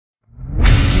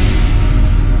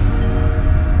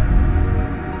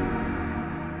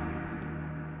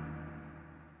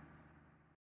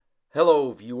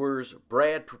Hello viewers,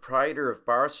 Brad, proprietor of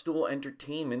Barstool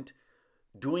Entertainment,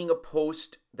 doing a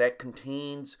post that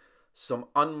contains some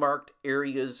unmarked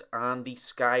areas on the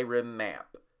Skyrim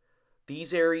map.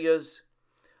 These areas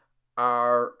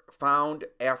are found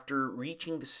after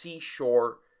reaching the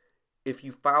seashore if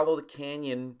you follow the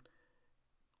canyon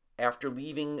after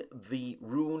leaving the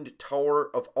ruined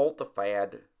Tower of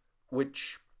alftand,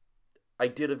 which I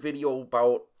did a video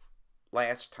about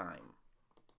last time.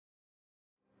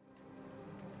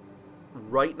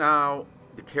 Right now,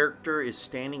 the character is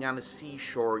standing on the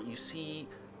seashore. You see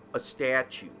a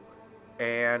statue,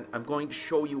 and I'm going to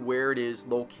show you where it is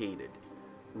located.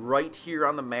 Right here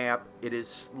on the map, it is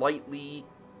slightly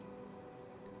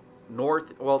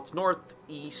north, well, it's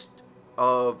northeast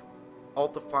of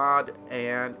alftand,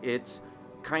 and it's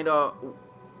kind of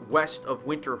west of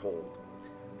Winterhold.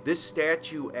 This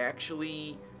statue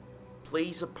actually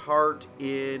plays a part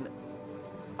in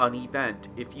an event.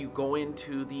 If you go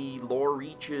into the lower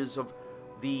reaches of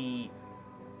the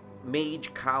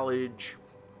Mage College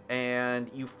and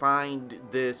you find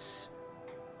this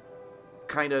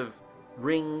kind of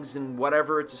rings and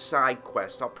whatever, it's a side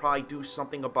quest. I'll probably do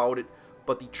something about it,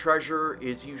 but the treasure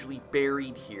is usually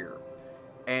buried here.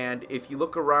 And if you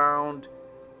look around,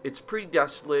 it's pretty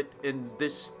desolate, and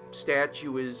this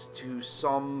statue is to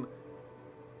some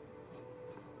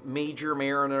major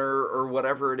mariner or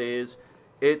whatever it is.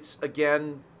 It's,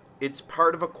 again, it's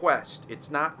part of a quest. It's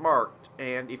not marked,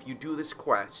 and if you do this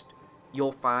quest,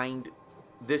 you'll find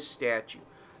this statue.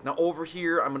 Now over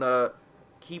here, I'm going to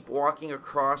keep walking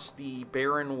across the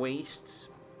barren wastes,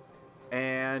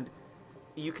 and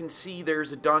you can see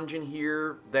there's a dungeon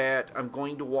here that I'm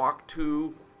going to walk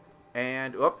to,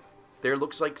 and there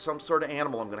looks like some sort of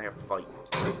animal I'm going to have to fight.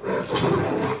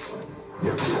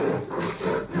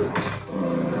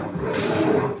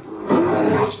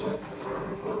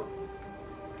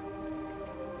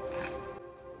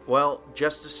 Well,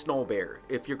 just a snow bear.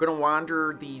 If you're going to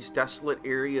wander these desolate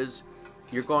areas,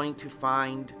 you're going to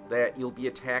find that you'll be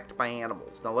attacked by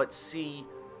animals. Now let's see.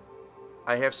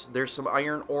 There's some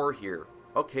iron ore here.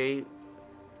 Okay,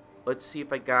 let's see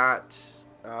if I got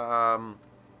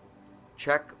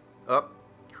check.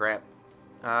 Crap.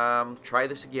 Try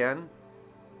this again.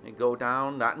 And go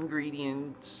down. Not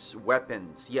ingredients.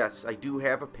 Weapons. Yes, I do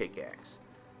have a pickaxe,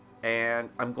 and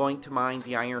I'm going to mine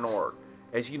the iron ore.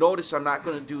 As you notice, I'm not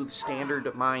going to do the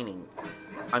standard mining.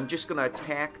 I'm just going to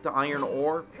attack the iron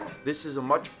ore. This is a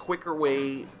much quicker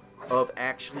way of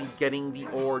actually getting the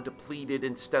ore depleted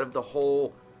instead of the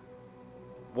whole,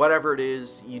 whatever it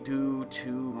is you do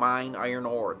to mine iron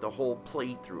ore, the whole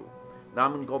playthrough. Now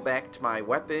I'm going to go back to my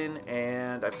weapon,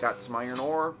 and I've got some iron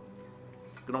ore.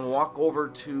 I'm going to walk over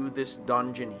to this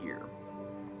dungeon here.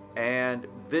 And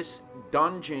this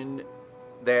dungeon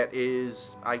that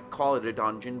is, I call it a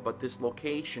dungeon, but this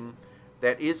location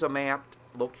that is a mapped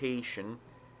location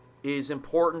is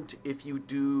important if you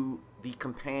do the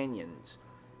companions.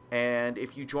 And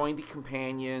if you join the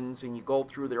companions and you go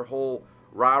through their whole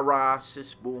rah-rah,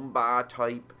 sis-boom-ba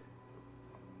type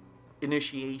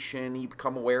initiation, you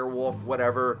become a werewolf,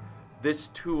 whatever, this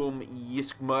tomb,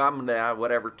 Yiskmamna,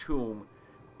 whatever tomb,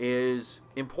 is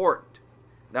important.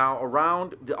 Now,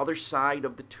 around the other side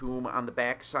of the tomb, on the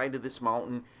back side of this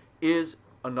mountain, is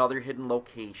another hidden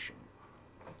location.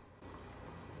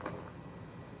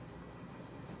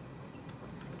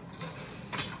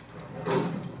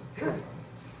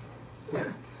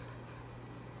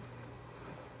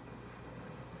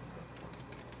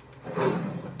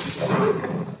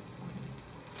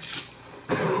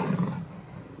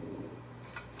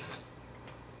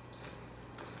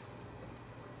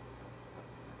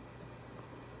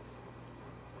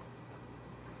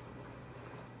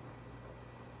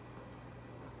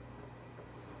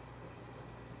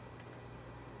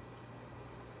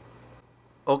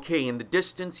 Okay, in the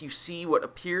distance you see what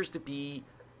appears to be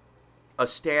a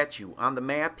statue. On the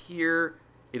map here,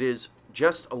 it is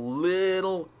just a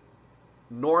little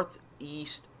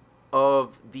northeast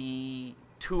of the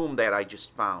tomb that I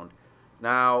just found.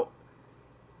 Now,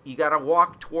 you gotta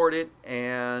walk toward it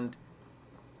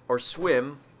or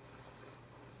swim,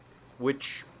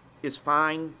 which is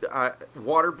fine.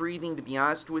 Water breathing, to be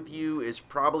honest with you, is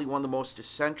probably one of the most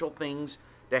essential things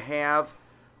to have.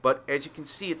 But as you can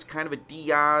see, it's kind of a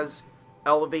Diaz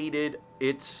elevated.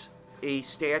 It's a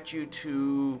statue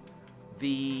to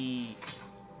the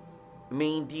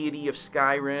main deity of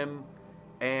Skyrim.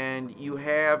 And you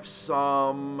have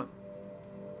some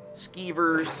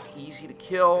skeevers, easy to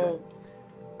kill.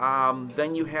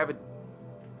 Then you have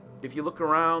if you look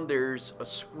around, there's a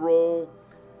scroll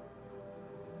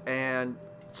and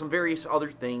some various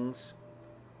other things.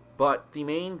 But the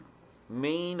main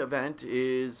main event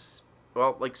is,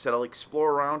 well, like I said, I'll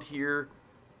explore around here.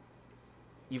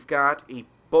 You've got a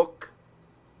book,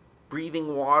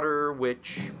 Breathing Water,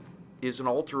 which is an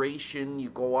alteration. You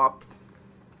go up,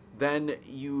 then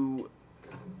you,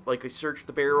 like, I search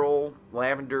the barrel,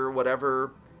 lavender,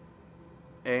 whatever,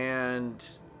 and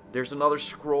there's another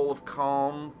scroll of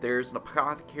calm. There's an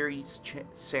apothecary's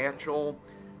satchel.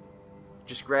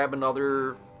 Just grab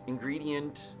another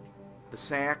ingredient. The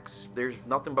sacks, there's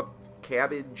nothing but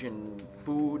cabbage and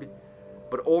food.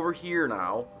 But over here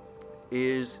now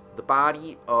is the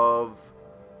body of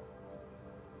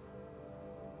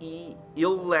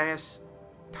Ilas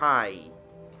Tai.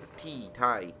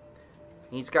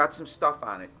 He's got some stuff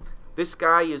on it. This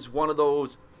guy is one of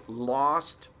those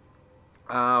lost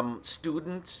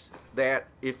students that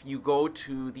if you go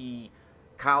to the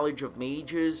College of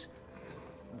Mages,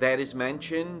 that is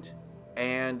mentioned,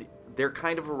 and they're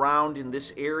kind of around in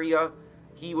this area.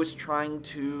 He was trying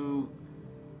to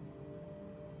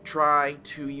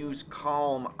use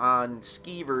calm on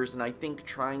skeevers, and I think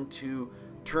trying to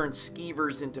turn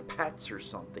skeevers into pets or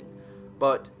something.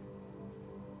 But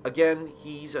again,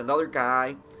 he's another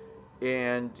guy,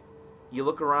 and you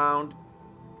look around,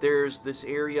 there's this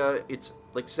area. It's,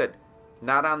 like I said,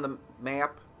 not on the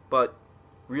map, but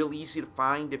real easy to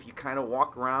find if you kind of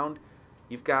walk around.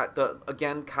 You've got the,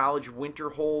 again, College of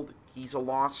Winterhold. He's a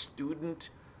lost student,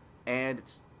 and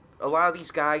it's a lot of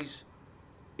these guys,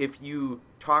 if you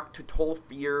talk to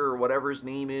Tolfir or whatever his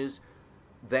name is,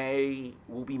 they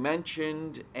will be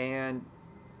mentioned, and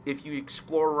if you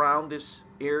explore around this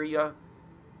area,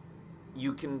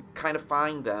 you can kind of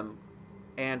find them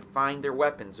and find their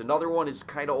weapons. Another one is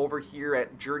kind of over here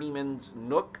at Journeyman's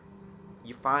Nook.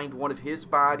 You find one of his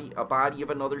body, a body of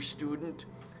another student,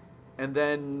 and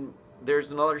then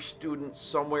there's another student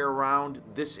somewhere around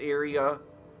this area,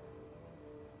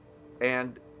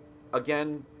 and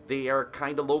again, they are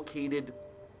kind of located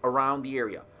around the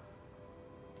area.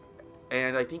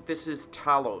 And I think this is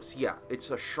Talos. Yeah, it's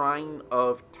a shrine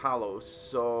of Talos,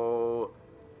 so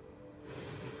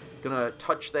gonna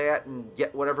touch that and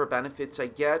get whatever benefits I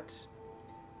get.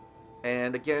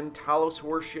 And again, Talos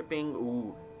worshipping,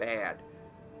 ooh, bad.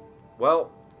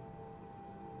 Well,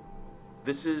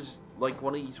 this is like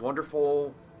one of these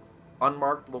wonderful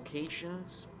unmarked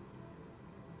locations,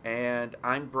 and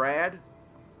I'm Brad,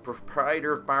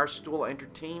 proprietor of Barstool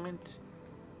Entertainment.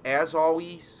 As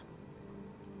always,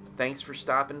 thanks for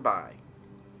stopping by.